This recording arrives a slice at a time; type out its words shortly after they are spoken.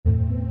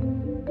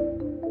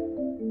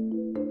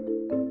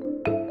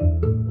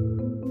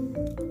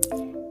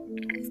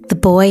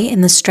Boy in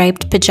the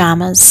Striped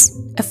Pajamas,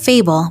 a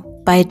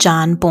fable by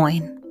John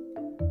Boyne.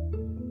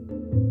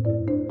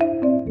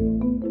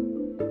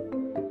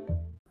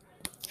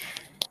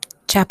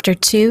 Chapter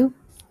 2,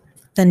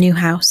 The New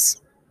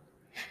House.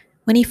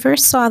 When he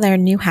first saw their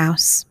new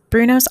house,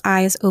 Bruno's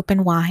eyes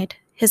opened wide,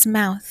 his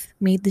mouth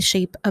made the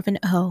shape of an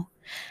O,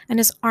 and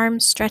his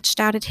arms stretched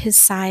out at his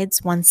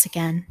sides once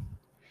again.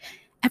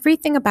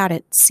 Everything about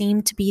it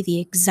seemed to be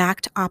the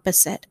exact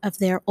opposite of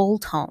their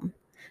old home,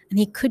 and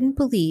he couldn't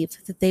believe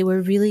that they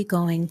were really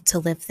going to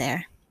live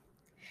there.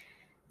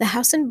 The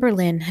house in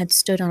Berlin had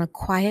stood on a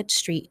quiet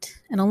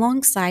street, and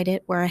alongside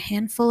it were a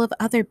handful of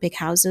other big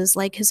houses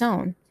like his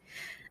own,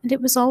 and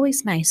it was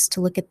always nice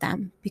to look at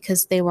them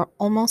because they were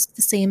almost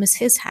the same as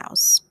his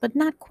house, but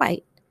not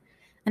quite,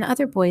 and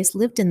other boys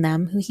lived in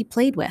them who he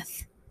played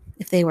with,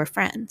 if they were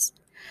friends,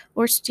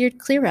 or steered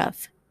clear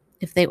of,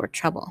 if they were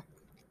trouble.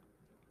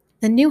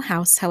 The new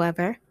house,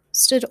 however,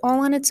 stood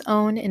all on its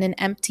own in an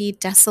empty,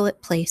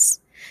 desolate place,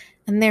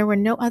 and there were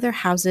no other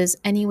houses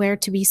anywhere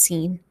to be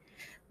seen,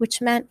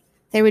 which meant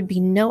there would be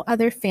no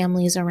other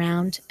families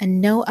around and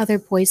no other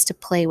boys to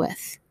play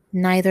with,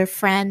 neither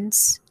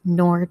friends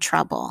nor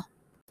trouble.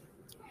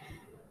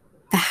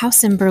 The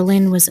house in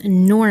Berlin was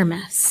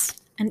enormous,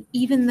 and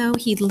even though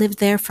he'd lived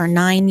there for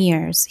 9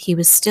 years, he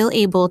was still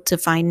able to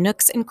find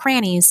nooks and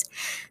crannies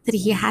that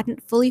he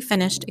hadn't fully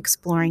finished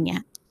exploring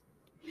yet.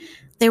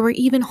 There were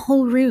even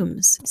whole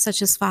rooms,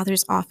 such as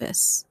Father's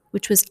office,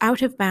 which was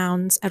out of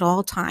bounds at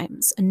all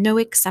times and no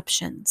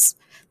exceptions,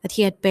 that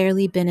he had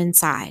barely been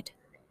inside.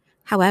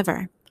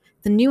 However,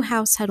 the new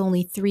house had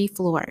only 3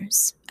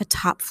 floors, a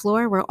top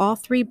floor where all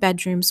 3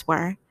 bedrooms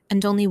were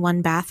and only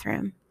 1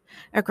 bathroom,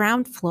 a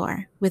ground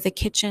floor with a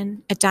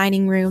kitchen, a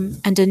dining room,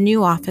 and a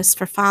new office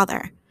for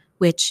Father,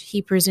 which,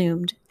 he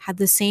presumed, had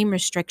the same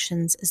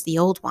restrictions as the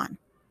old one,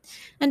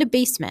 and a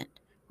basement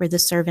where the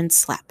servants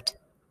slept.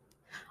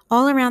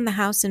 All around the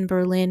house in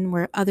Berlin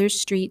were other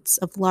streets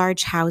of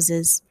large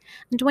houses,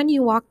 and when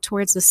you walked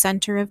towards the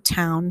center of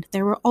town,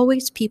 there were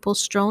always people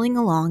strolling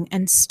along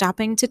and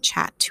stopping to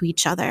chat to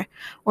each other,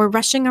 or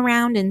rushing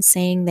around and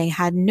saying they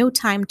had no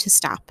time to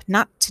stop,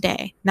 not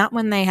today, not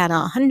when they had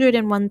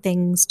 101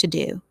 things to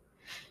do.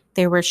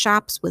 There were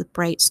shops with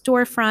bright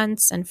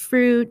storefronts and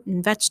fruit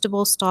and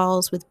vegetable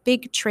stalls with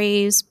big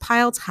trays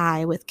piled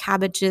high with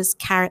cabbages,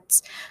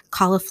 carrots,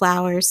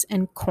 cauliflowers,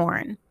 and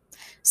corn.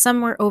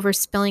 Some were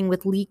overspilling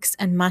with leeks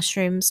and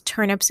mushrooms,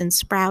 turnips and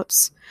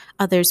sprouts,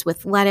 others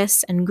with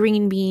lettuce and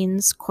green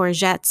beans,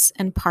 courgettes,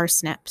 and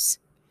parsnips.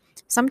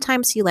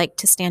 Sometimes he liked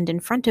to stand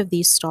in front of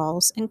these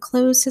stalls and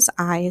close his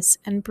eyes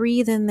and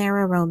breathe in their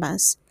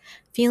aromas,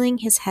 feeling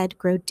his head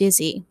grow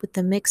dizzy with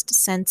the mixed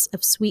sense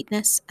of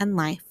sweetness and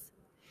life.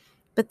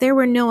 But there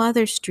were no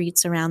other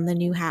streets around the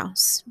new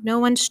house, no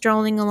one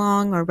strolling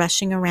along or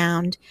rushing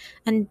around,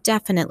 and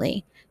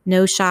definitely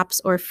no shops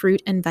or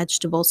fruit and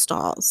vegetable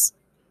stalls.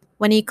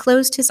 When he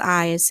closed his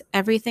eyes,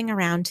 everything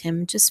around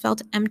him just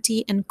felt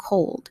empty and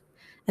cold,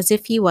 as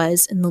if he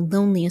was in the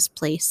loneliest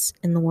place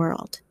in the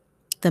world,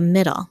 the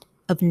middle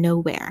of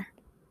nowhere.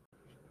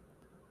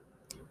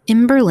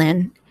 In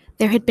Berlin,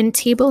 there had been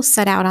tables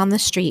set out on the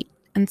street,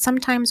 and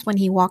sometimes when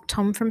he walked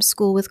home from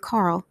school with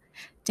Carl,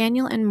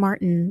 Daniel and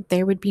Martin,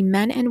 there would be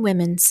men and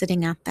women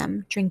sitting at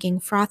them, drinking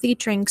frothy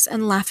drinks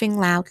and laughing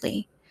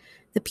loudly.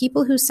 The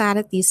people who sat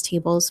at these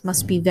tables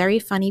must be very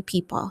funny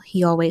people,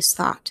 he always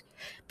thought,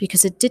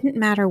 because it didn't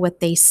matter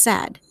what they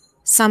said,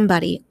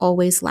 somebody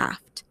always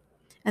laughed.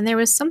 And there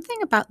was something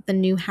about the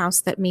new house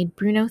that made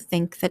Bruno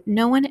think that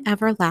no one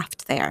ever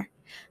laughed there,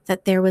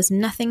 that there was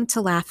nothing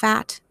to laugh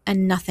at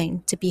and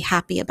nothing to be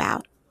happy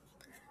about.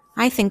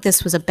 "I think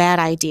this was a bad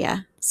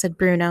idea," said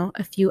Bruno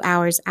a few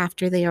hours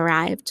after they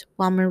arrived,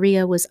 while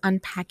Maria was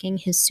unpacking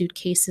his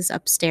suitcases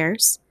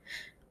upstairs.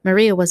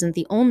 Maria wasn't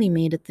the only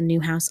maid at the new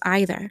house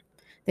either.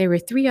 There were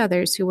 3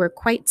 others who were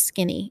quite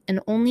skinny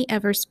and only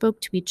ever spoke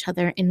to each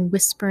other in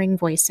whispering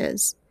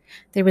voices.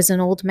 There was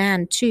an old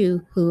man,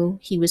 too, who,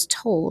 he was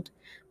told,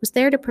 was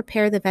there to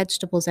prepare the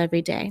vegetables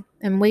every day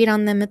and wait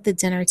on them at the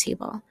dinner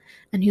table,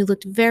 and who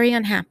looked very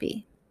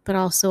unhappy, but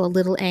also a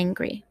little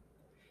angry.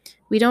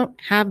 "We don't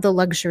have the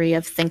luxury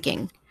of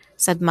thinking,"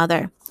 said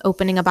Mother,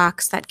 opening a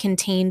box that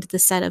contained the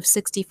set of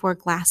 64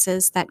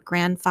 glasses that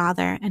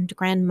Grandfather and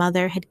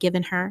Grandmother had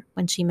given her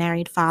when she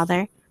married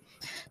Father.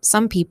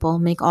 "Some people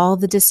make all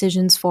the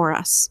decisions for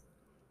us."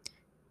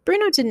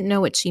 Bruno didn't know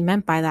what she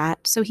meant by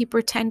that, so he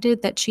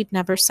pretended that she'd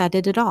never said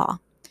it at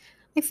all.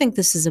 "I think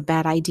this is a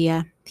bad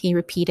idea," he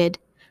repeated.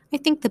 "I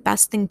think the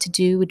best thing to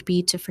do would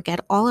be to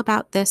forget all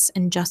about this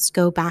and just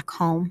go back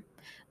home.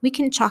 We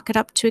can chalk it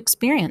up to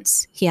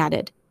experience," he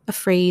added, a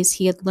phrase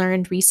he had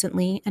learned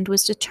recently and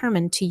was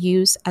determined to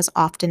use as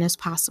often as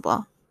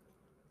possible.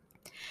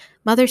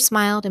 Mother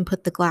smiled and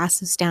put the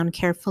glasses down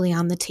carefully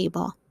on the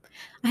table.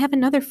 "I have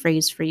another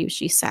phrase for you,"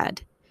 she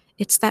said.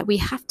 "It's that we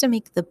have to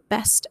make the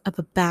best of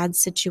a bad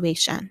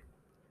situation."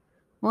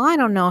 "Well, I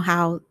don't know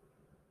how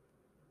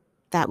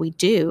that we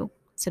do,"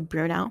 said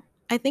Bruno.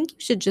 I think you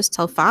should just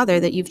tell Father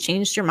that you've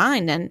changed your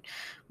mind and,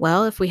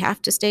 well, if we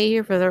have to stay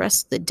here for the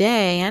rest of the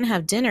day and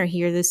have dinner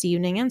here this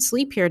evening and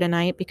sleep here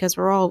tonight because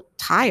we're all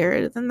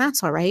tired, then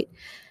that's all right.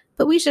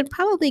 But we should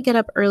probably get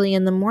up early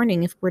in the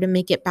morning if we're to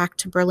make it back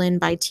to Berlin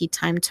by tea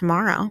time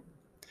tomorrow."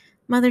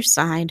 Mother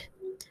sighed.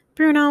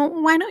 "Bruno,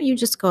 why don't you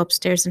just go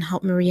upstairs and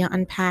help Maria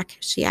unpack?"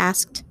 she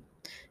asked.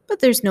 "But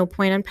there's no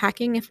point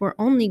unpacking if we're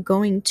only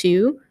going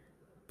to—"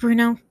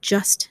 "Bruno,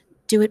 just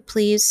do it,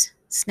 please,"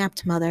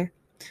 snapped Mother,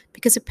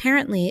 because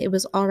apparently it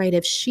was all right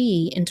if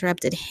she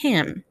interrupted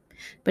him,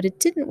 but it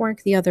didn't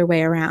work the other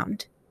way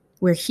around.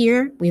 "We're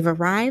here, we've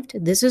arrived,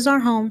 this is our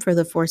home for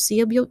the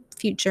foreseeable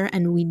future,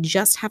 and we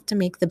just have to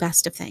make the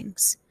best of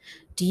things.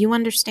 Do you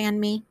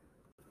understand me?"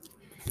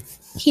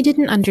 He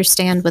didn't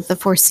understand what the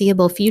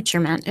foreseeable future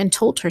meant and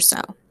told her so.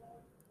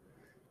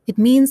 "It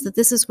means that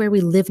this is where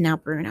we live now,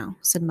 Bruno,"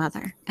 said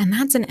Mother, "and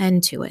that's an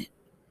end to it."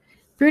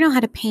 Bruno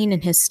had a pain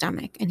in his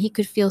stomach, and he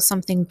could feel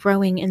something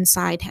growing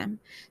inside him,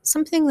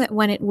 something that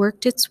when it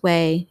worked its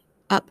way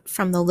up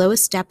from the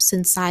lowest depths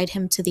inside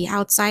him to the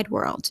outside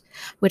world,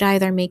 would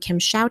either make him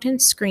shout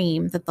and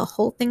scream that the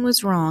whole thing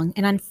was wrong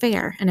and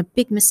unfair and a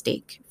big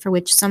mistake for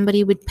which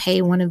somebody would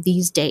pay one of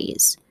these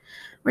days,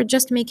 or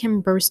just make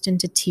him burst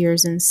into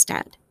tears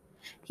instead.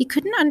 He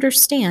couldn't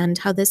understand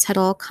how this had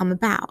all come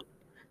about.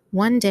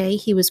 One day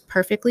he was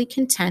perfectly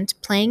content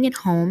playing at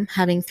home,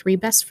 having 3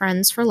 best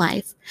friends for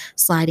life,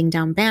 sliding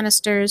down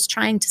banisters,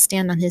 trying to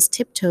stand on his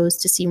tiptoes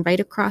to see right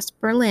across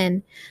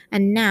Berlin,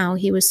 and now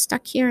he was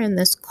stuck here in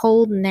this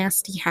cold,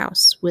 nasty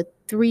house with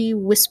 3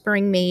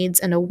 whispering maids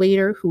and a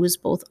waiter who was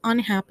both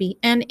unhappy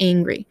and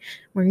angry,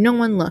 where no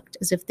one looked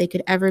as if they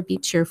could ever be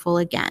cheerful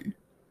again.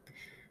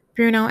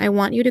 "Bruno, I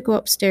want you to go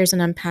upstairs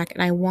and unpack,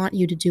 and I want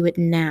you to do it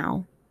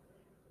now,"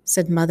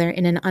 said Mother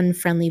in an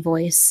unfriendly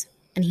voice,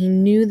 and he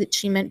knew that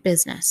she meant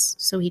business,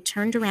 so he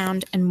turned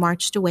around and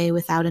marched away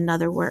without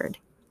another word.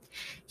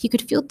 He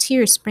could feel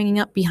tears springing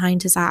up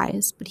behind his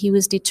eyes, but he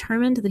was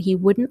determined that he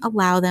wouldn't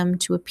allow them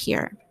to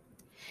appear.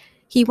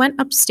 He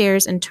went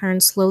upstairs and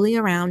turned slowly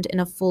around in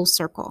a full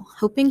circle,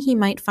 hoping he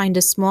might find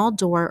a small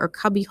door or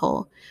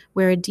cubbyhole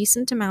where a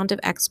decent amount of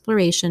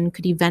exploration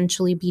could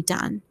eventually be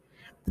done.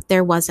 But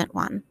there wasn't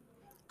one.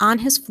 On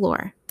his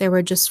floor, there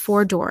were just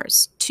 4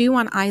 doors, 2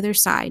 on either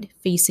side,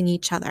 facing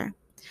each other.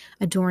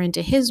 A door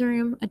into his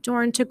room, a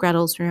door into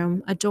Gretel's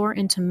room, a door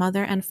into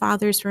Mother and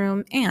Father's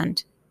room,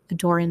 and a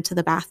door into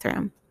the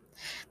bathroom.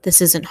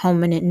 "This isn't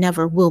home and it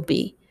never will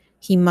be,"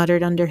 he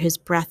muttered under his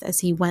breath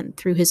as he went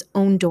through his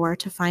own door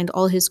to find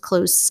all his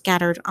clothes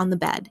scattered on the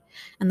bed,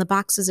 and the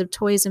boxes of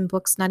toys and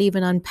books not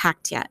even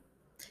unpacked yet.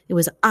 It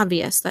was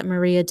obvious that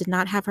Maria did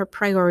not have her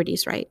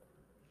priorities right.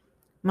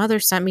 "Mother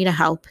sent me to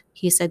help,"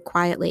 he said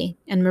quietly,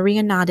 and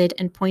Maria nodded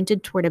and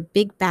pointed toward a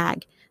big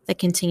bag that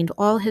contained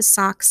all his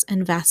socks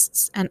and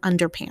vests and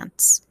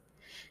underpants.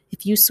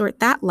 "If you sort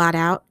that lot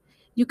out,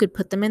 you could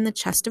put them in the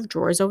chest of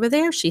drawers over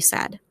there," she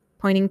said,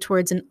 pointing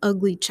towards an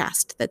ugly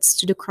chest that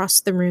stood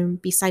across the room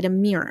beside a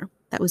mirror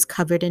that was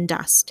covered in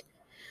dust.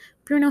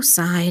 Bruno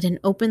sighed and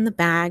opened the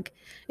bag.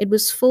 It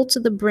was full to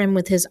the brim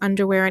with his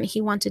underwear, and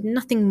he wanted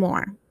nothing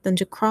more than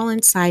to crawl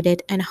inside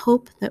it and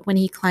hope that when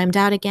he climbed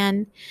out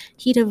again,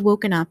 he'd have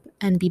woken up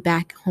and be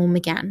back home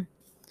again.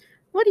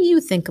 "What do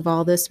you think of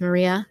all this,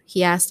 Maria?"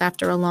 he asked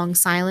after a long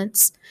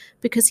silence,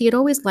 because he had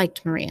always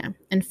liked Maria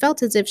and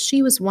felt as if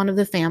she was one of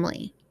the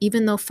family,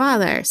 even though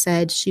Father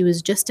said she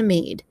was just a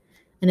maid,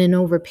 and an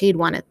overpaid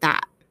one at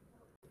that.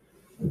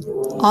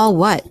 "All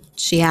what?"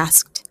 she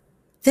asked.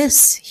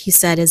 "This," he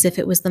said, as if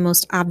it was the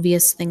most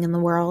obvious thing in the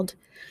world.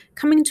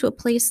 "Coming to a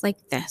place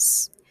like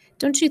this.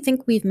 Don't you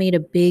think we've made a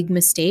big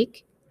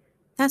mistake?"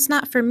 "That's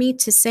not for me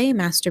to say,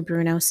 Master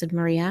Bruno," said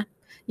Maria.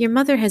 "Your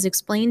mother has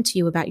explained to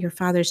you about your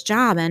father's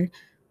job, and—"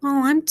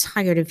 "Oh, I'm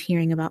tired of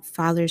hearing about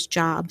Father's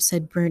job,"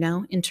 said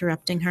Bruno,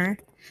 interrupting her.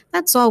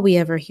 "That's all we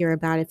ever hear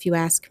about if you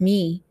ask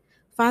me.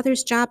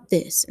 Father's job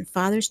this and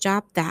Father's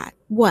job that.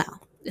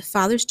 Well, if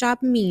Father's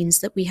job means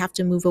that we have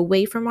to move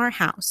away from our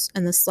house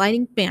and the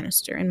sliding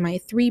banister and my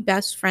 3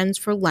 best friends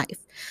for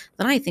life,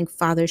 then I think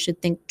Father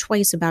should think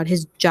twice about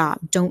his job,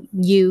 don't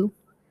you?"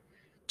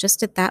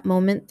 Just at that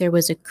moment, there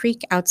was a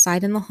creak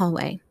outside in the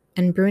hallway,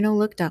 and Bruno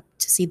looked up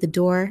to see the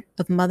door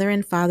of Mother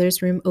and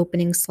Father's room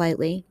opening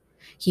slightly.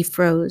 He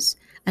froze,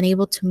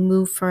 unable to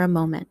move for a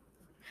moment.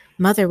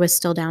 Mother was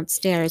still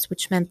downstairs,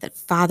 which meant that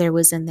Father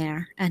was in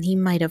there, and he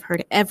might have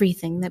heard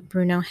everything that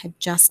Bruno had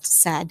just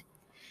said.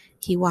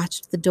 He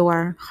watched the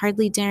door,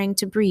 hardly daring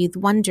to breathe,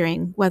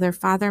 wondering whether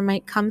Father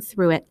might come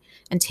through it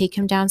and take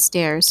him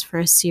downstairs for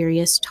a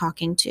serious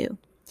talking to.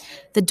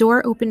 The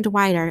door opened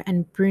wider,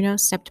 and Bruno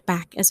stepped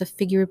back as a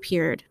figure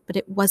appeared, but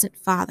it wasn't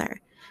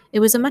Father. It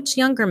was a much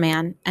younger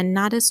man, and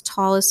not as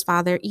tall as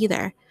Father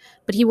either,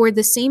 but he wore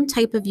the same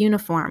type of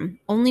uniform,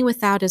 only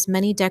without as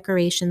many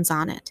decorations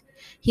on it.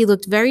 He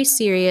looked very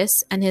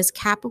serious, and his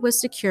cap was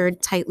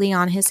secured tightly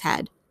on his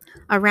head.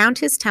 Around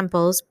his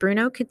temples,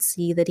 Bruno could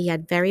see that he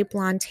had very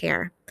blonde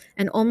hair,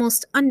 an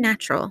almost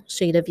unnatural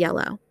shade of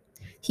yellow.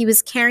 He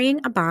was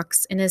carrying a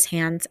box in his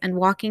hands and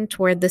walking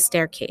toward the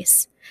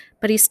staircase,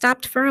 but he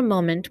stopped for a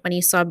moment when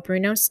he saw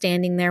Bruno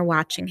standing there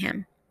watching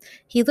him.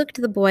 He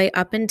looked the boy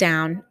up and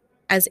down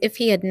as if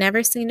he had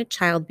never seen a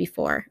child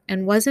before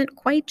and wasn't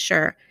quite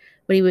sure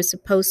what he was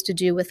supposed to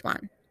do with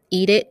one: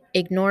 eat it,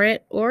 ignore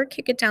it, or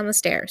kick it down the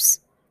stairs.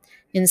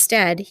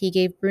 Instead, he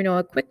gave Bruno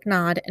a quick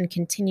nod and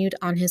continued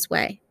on his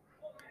way.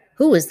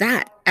 "Who was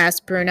that?"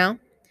 asked Bruno.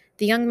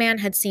 The young man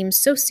had seemed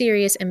so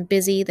serious and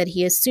busy that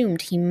he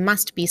assumed he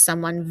must be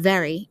someone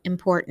very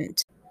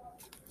important.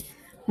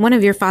 "One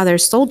of your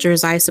father's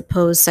soldiers, I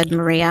suppose," said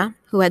Maria,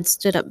 who had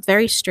stood up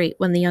very straight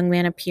when the young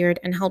man appeared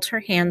and held her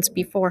hands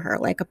before her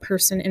like a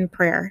person in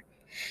prayer.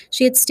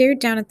 She had stared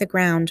down at the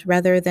ground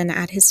rather than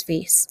at his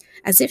face,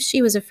 as if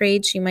she was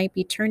afraid she might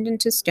be turned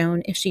into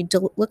stone if she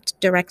looked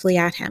directly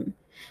at him.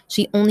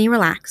 She only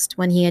relaxed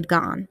when he had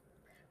gone.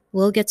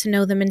 "We'll get to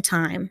know them in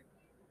time."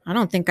 "I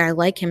don't think I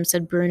like him,"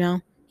 said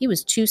Bruno. "He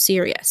was too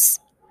serious."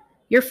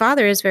 "Your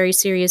father is very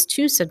serious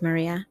too," said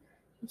Maria.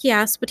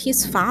 "Yes, but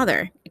he's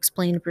father,"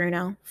 explained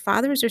Bruno.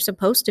 "Fathers are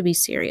supposed to be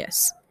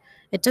serious.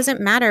 It doesn't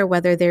matter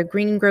whether they're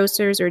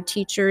greengrocers or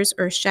teachers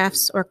or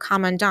chefs or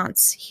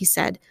commandants," he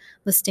said,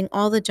 listing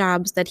all the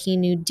jobs that he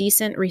knew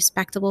decent,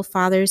 respectable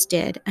fathers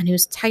did and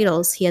whose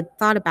titles he had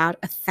thought about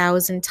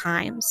 1,000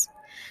 times.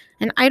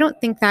 "And I don't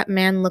think that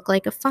man looked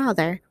like a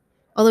father,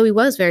 although he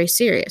was very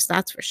serious,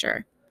 that's for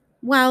sure."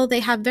 "Well, they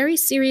have very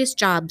serious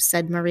jobs,"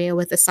 said Maria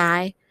with a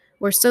sigh,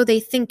 "or so they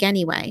think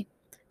anyway.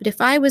 But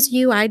if I was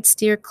you, I'd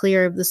steer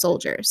clear of the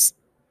soldiers."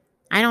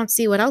 "I don't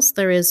see what else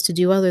there is to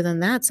do other than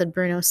that," said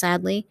Bruno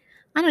sadly.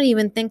 "I don't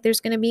even think there's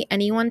going to be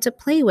anyone to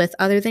play with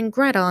other than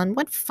Gretel, and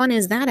what fun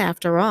is that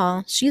after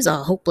all? She's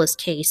a hopeless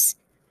case."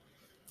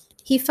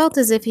 He felt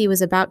as if he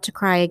was about to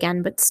cry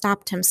again, but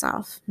stopped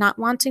himself, not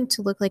wanting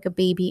to look like a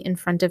baby in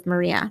front of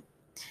Maria.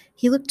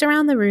 He looked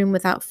around the room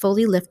without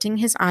fully lifting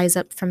his eyes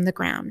up from the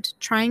ground,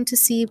 trying to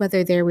see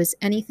whether there was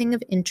anything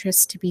of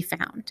interest to be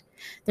found.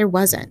 There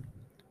wasn't.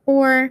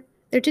 Or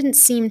there didn't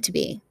seem to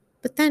be.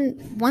 But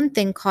then one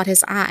thing caught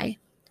his eye.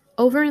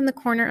 Over in the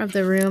corner of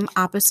the room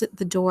opposite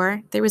the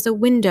door, there was a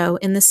window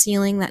in the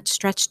ceiling that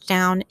stretched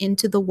down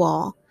into the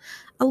wall,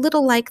 a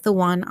little like the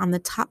one on the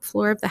top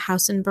floor of the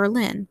house in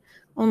Berlin,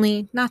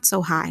 only not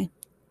so high.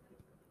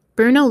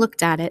 Bruno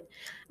looked at it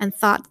and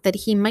thought that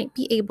he might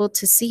be able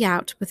to see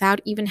out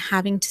without even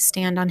having to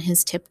stand on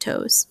his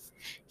tiptoes.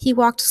 He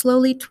walked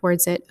slowly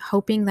towards it,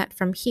 hoping that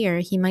from here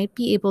he might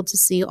be able to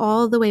see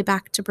all the way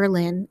back to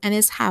Berlin and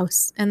his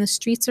house and the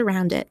streets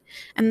around it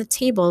and the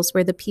tables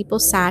where the people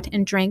sat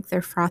and drank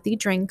their frothy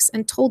drinks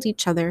and told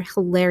each other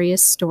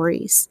hilarious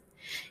stories.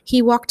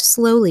 He walked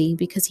slowly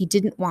because he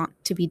didn't want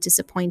to be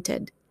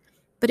disappointed.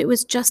 But it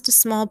was just a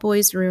small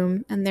boy's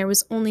room, and there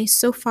was only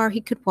so far he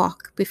could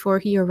walk before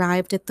he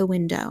arrived at the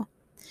window.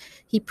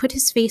 He put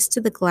his face to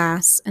the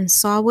glass and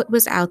saw what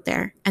was out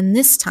there, and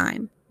this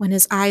time, when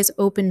his eyes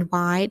opened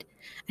wide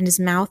and his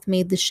mouth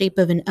made the shape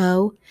of an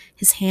O,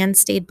 his hand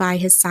stayed by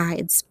his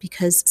sides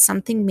because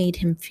something made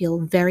him feel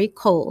very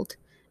cold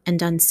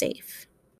and unsafe.